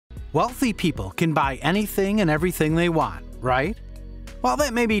Wealthy people can buy anything and everything they want, right? While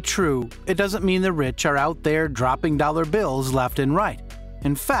that may be true, it doesn't mean the rich are out there dropping dollar bills left and right.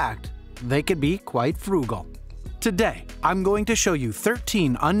 In fact, they could be quite frugal. Today, I'm going to show you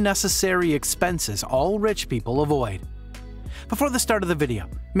 13 unnecessary expenses all rich people avoid. Before the start of the video,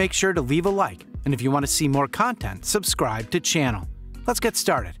 make sure to leave a like, and if you want to see more content, subscribe to channel. Let's get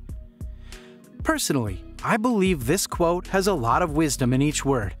started. Personally, I believe this quote has a lot of wisdom in each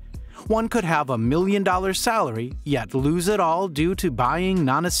word. One could have $1 million salary, yet lose it all due to buying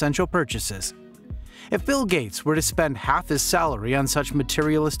non-essential purchases. If Bill Gates were to spend half his salary on such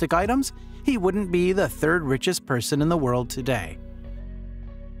materialistic items, he wouldn't be the third richest person in the world today.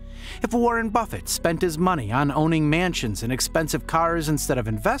 If Warren Buffett spent his money on owning mansions and expensive cars instead of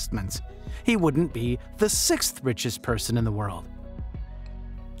investments, he wouldn't be the sixth richest person in the world.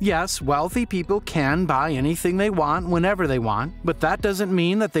 Yes, wealthy people can buy anything they want whenever they want, but that doesn't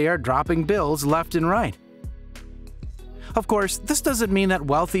mean that they are dropping bills left and right. Of course, this doesn't mean that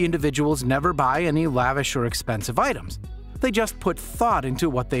wealthy individuals never buy any lavish or expensive items. They just put thought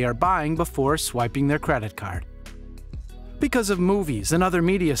into what they are buying before swiping their credit card. Because of movies and other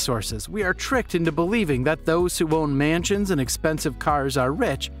media sources, we are tricked into believing that those who own mansions and expensive cars are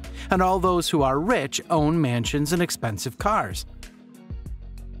rich, and all those who are rich own mansions and expensive cars.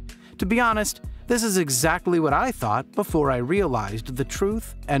 To be honest, this is exactly what I thought before I realized the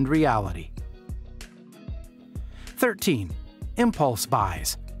truth and reality. 13. Impulse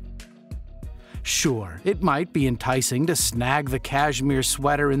buys. Sure, it might be enticing to snag the cashmere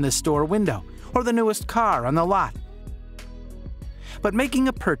sweater in the store window or the newest car on the lot. But making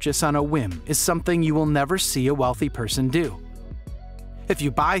a purchase on a whim is something you will never see a wealthy person do. If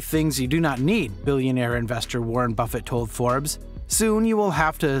you buy things you do not need, billionaire investor Warren Buffett told Forbes, soon you will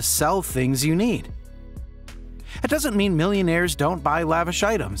have to sell things you need. It doesn't mean millionaires don't buy lavish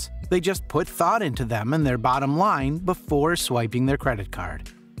items. They just put thought into them and their bottom line before swiping their credit card.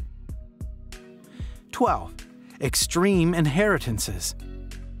 12. Extreme inheritances.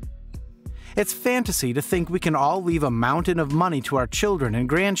 It's fantasy to think we can all leave a mountain of money to our children and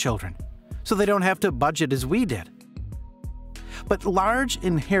grandchildren, so they don't have to budget as we did. But large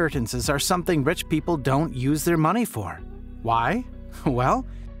inheritances are something rich people don't use their money for. Why? Well,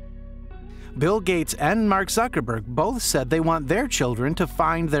 Bill Gates and Mark Zuckerberg both said they want their children to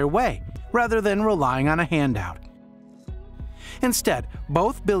find their way, rather than relying on a handout. Instead,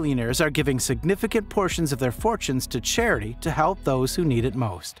 both billionaires are giving significant portions of their fortunes to charity to help those who need it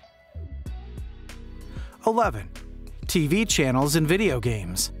most. 11. TV channels and video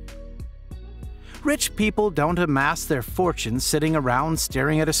games. Rich people don't amass their fortunes sitting around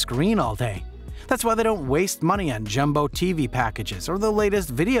staring at a screen all day. That's why they don't waste money on jumbo TV packages or the latest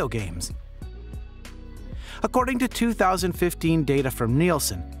video games. According to 2015 data from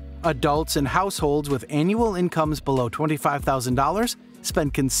Nielsen, adults in households with annual incomes below $25,000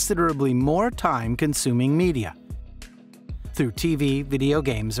 spend considerably more time consuming media through TV, video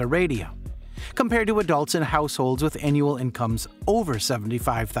games, or radio, compared to adults in households with annual incomes over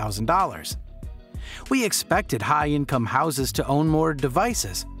 $75,000. We expected high-income houses to own more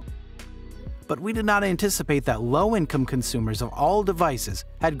devices, but we did not anticipate that low-income consumers of all devices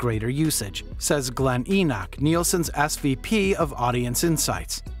had greater usage, says Glenn Enoch, Nielsen's SVP of Audience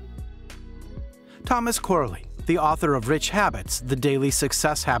Insights. Thomas Corley, the author of Rich Habits, The Daily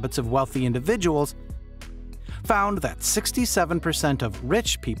Success Habits of Wealthy Individuals, found that 67% of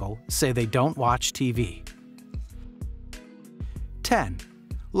rich people say they don't watch TV. 10.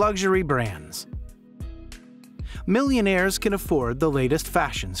 Luxury brands. Millionaires can afford the latest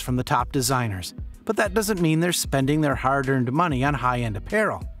fashions from the top designers, but that doesn't mean they're spending their hard-earned money on high-end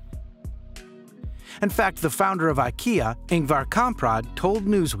apparel. In fact, the founder of IKEA, Ingvar Kamprad, told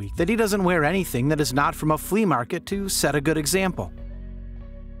Newsweek that he doesn't wear anything that is not from a flea market to set a good example.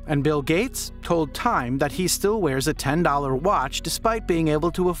 And Bill Gates told Time that he still wears a $10 watch despite being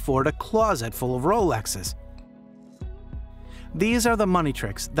able to afford a closet full of Rolexes. These are the money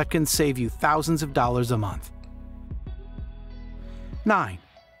tricks that can save you thousands of dollars a month. 9.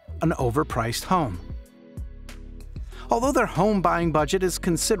 An overpriced home. Although their home buying budget is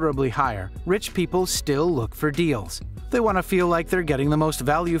considerably higher, rich people still look for deals. They want to feel like they're getting the most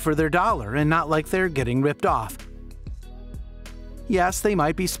value for their dollar and not like they're getting ripped off. Yes, they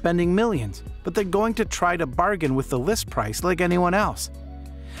might be spending millions, but they're going to try to bargain with the list price like anyone else.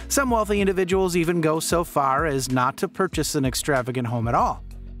 Some wealthy individuals even go so far as not to purchase an extravagant home at all.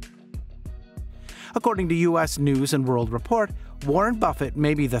 According to U.S. News and World Report, Warren Buffett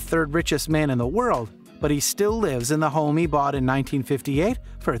may be the third richest man in the world, but he still lives in the home he bought in 1958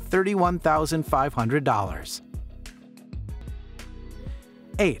 for $31,500.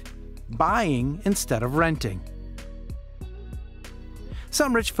 8. buying instead of renting.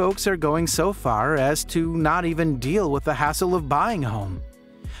 Some rich folks are going so far as to not even deal with the hassle of buying a home.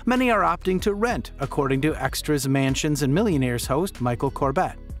 Many are opting to rent, according to Extras, Mansions, and Millionaires host Michael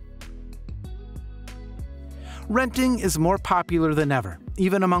Corbett. Renting is more popular than ever,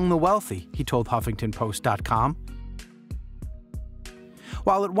 even among the wealthy, he told HuffingtonPost.com.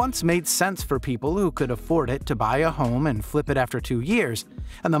 While it once made sense for people who could afford it to buy a home and flip it after 2 years,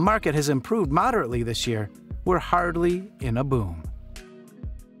 and the market has improved moderately this year, we're hardly in a boom.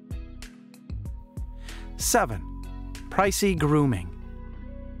 7. Pricey grooming.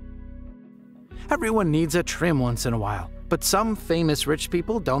 Everyone needs a trim once in a while, but some famous rich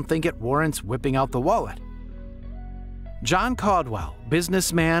people don't think it warrants whipping out the wallet. John Caldwell,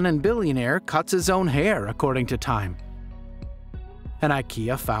 businessman and billionaire, cuts his own hair, according to Time. And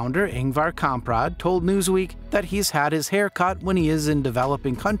IKEA founder Ingvar Kamprad told Newsweek that he's had his hair cut when he is in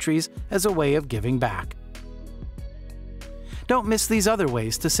developing countries as a way of giving back. Don't miss these other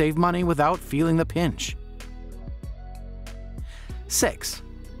ways to save money without feeling the pinch. 6.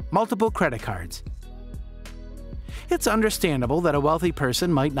 Multiple credit cards. It's understandable that a wealthy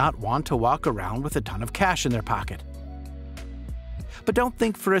person might not want to walk around with a ton of cash in their pocket. But don't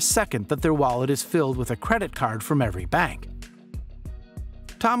think for a second that their wallet is filled with a credit card from every bank.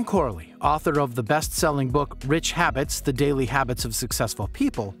 Tom Corley, author of the best-selling book Rich Habits: The Daily Habits of Successful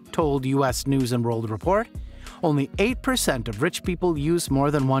People, told U.S. News & World Report, only 8% of rich people use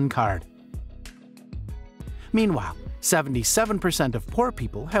more than one card. Meanwhile, 77% of poor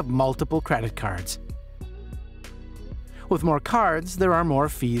people have multiple credit cards. With more cards, there are more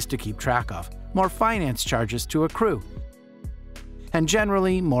fees to keep track of, more finance charges to accrue, and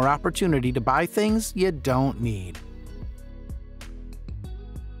generally more opportunity to buy things you don't need.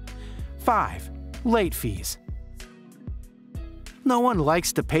 5. Late fees. No one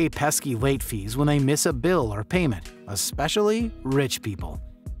likes to pay pesky late fees when they miss a bill or payment, especially rich people.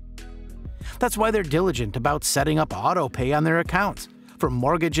 That's why they're diligent about setting up auto pay on their accounts, from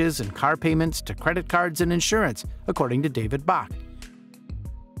mortgages and car payments to credit cards and insurance, according to David Bach,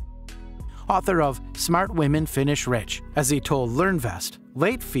 author of Smart Women Finish Rich. As he told LearnVest,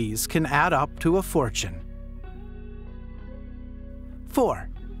 late fees can add up to a fortune. 4.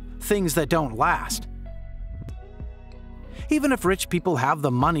 Things that don't last. Even if rich people have the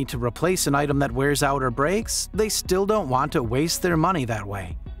money to replace an item that wears out or breaks, they still don't want to waste their money that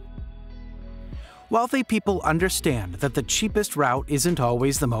way. Wealthy people understand that the cheapest route isn't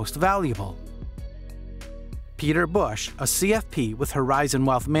always the most valuable. Peter Bush, a CFP with Horizon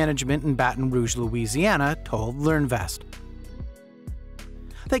Wealth Management in Baton Rouge, Louisiana, told LearnVest.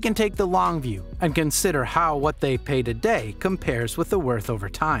 They can take the long view and consider how what they pay today compares with the worth over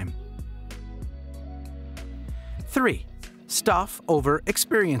time. 3. Stuff over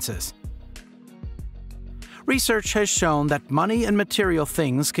experiences. Research has shown that money and material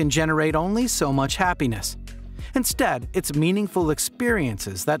things can generate only so much happiness. Instead, it's meaningful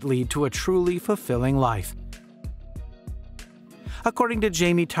experiences that lead to a truly fulfilling life. According to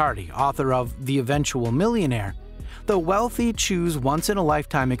Jamie Tardy, author of The Eventual Millionaire, the wealthy choose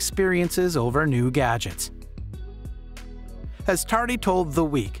once-in-a-lifetime experiences over new gadgets. As Tardy told The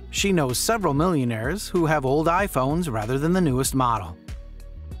Week, she knows several millionaires who have old iPhones rather than the newest model.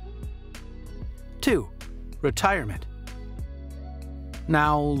 2. Retirement.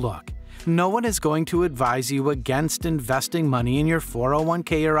 Now look, no one is going to advise you against investing money in your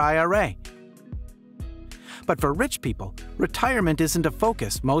 401k or IRA. But for rich people, retirement isn't a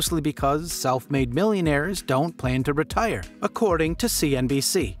focus, mostly because self-made millionaires don't plan to retire, according to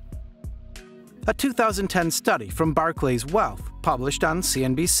CNBC. A 2010 study from Barclays Wealth, published on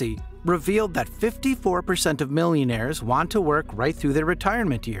CNBC, revealed that 54% of millionaires want to work right through their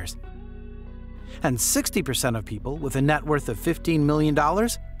retirement years. And 60% of people with a net worth of $15 million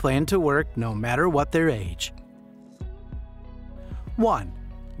plan to work no matter what their age. 1.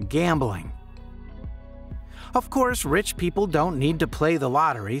 Gambling. Of course, rich people don't need to play the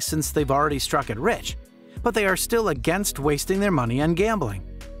lottery since they've already struck it rich, but they are still against wasting their money on gambling.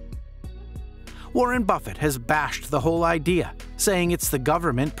 Warren Buffett has bashed the whole idea, saying it's the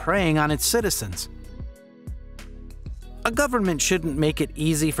government preying on its citizens. A government shouldn't make it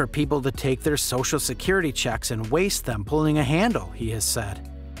easy for people to take their Social Security checks and waste them pulling a handle, he has said.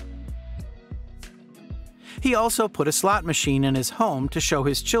 He also put a slot machine in his home to show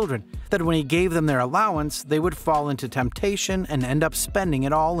his children that when he gave them their allowance, they would fall into temptation and end up spending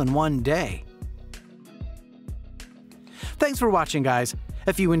it all in one day. Thanks for watching, guys.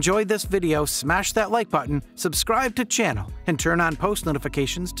 If you enjoyed this video, smash that like button, subscribe to the channel, and turn on post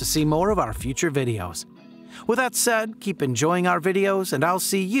notifications to see more of our future videos. With that said, keep enjoying our videos and I'll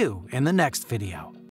see you in the next video.